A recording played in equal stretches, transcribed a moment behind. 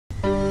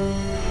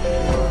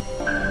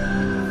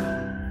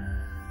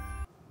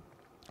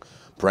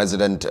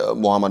President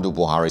Muhammadu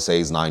Buhari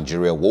says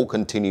Nigeria will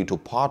continue to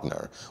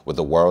partner with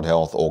the World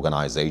Health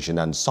Organization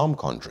and some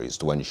countries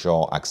to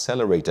ensure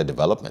accelerated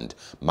development,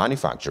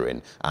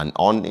 manufacturing, and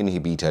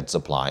uninhibited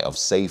supply of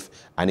safe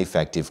and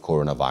effective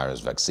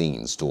coronavirus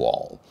vaccines to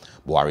all.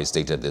 Buhari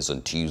stated this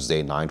on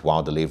Tuesday night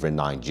while delivering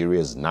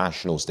Nigeria's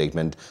national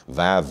statement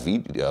via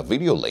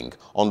video link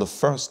on the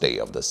first day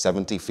of the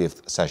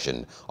 75th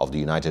session of the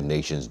United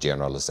Nations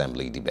General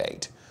Assembly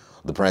debate.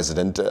 The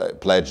president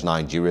pledged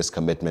Nigeria's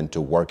commitment to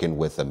working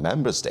with the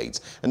member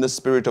states in the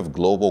spirit of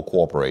global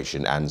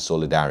cooperation and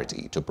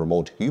solidarity to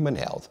promote human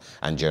health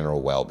and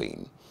general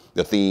well-being.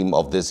 The theme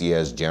of this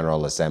year's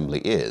General Assembly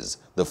is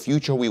 "The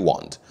Future We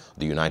Want,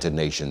 the United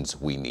Nations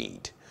We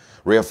Need,"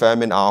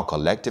 reaffirming our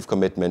collective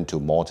commitment to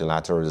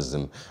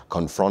multilateralism,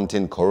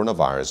 confronting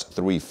coronavirus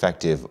through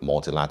effective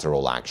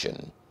multilateral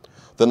action.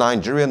 The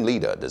Nigerian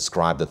leader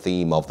described the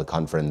theme of the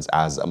conference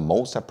as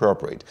most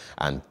appropriate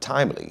and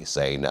timely,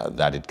 saying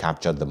that it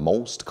captured the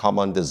most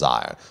common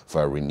desire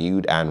for a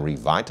renewed and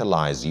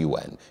revitalized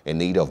UN in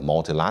need of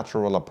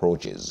multilateral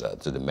approaches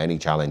to the many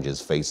challenges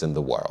facing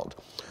the world.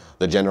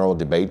 The general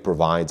debate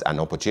provides an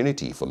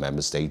opportunity for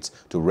member states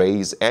to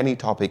raise any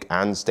topic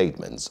and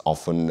statements,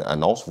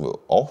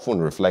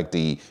 often reflect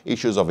the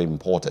issues of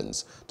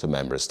importance to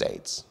member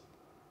states.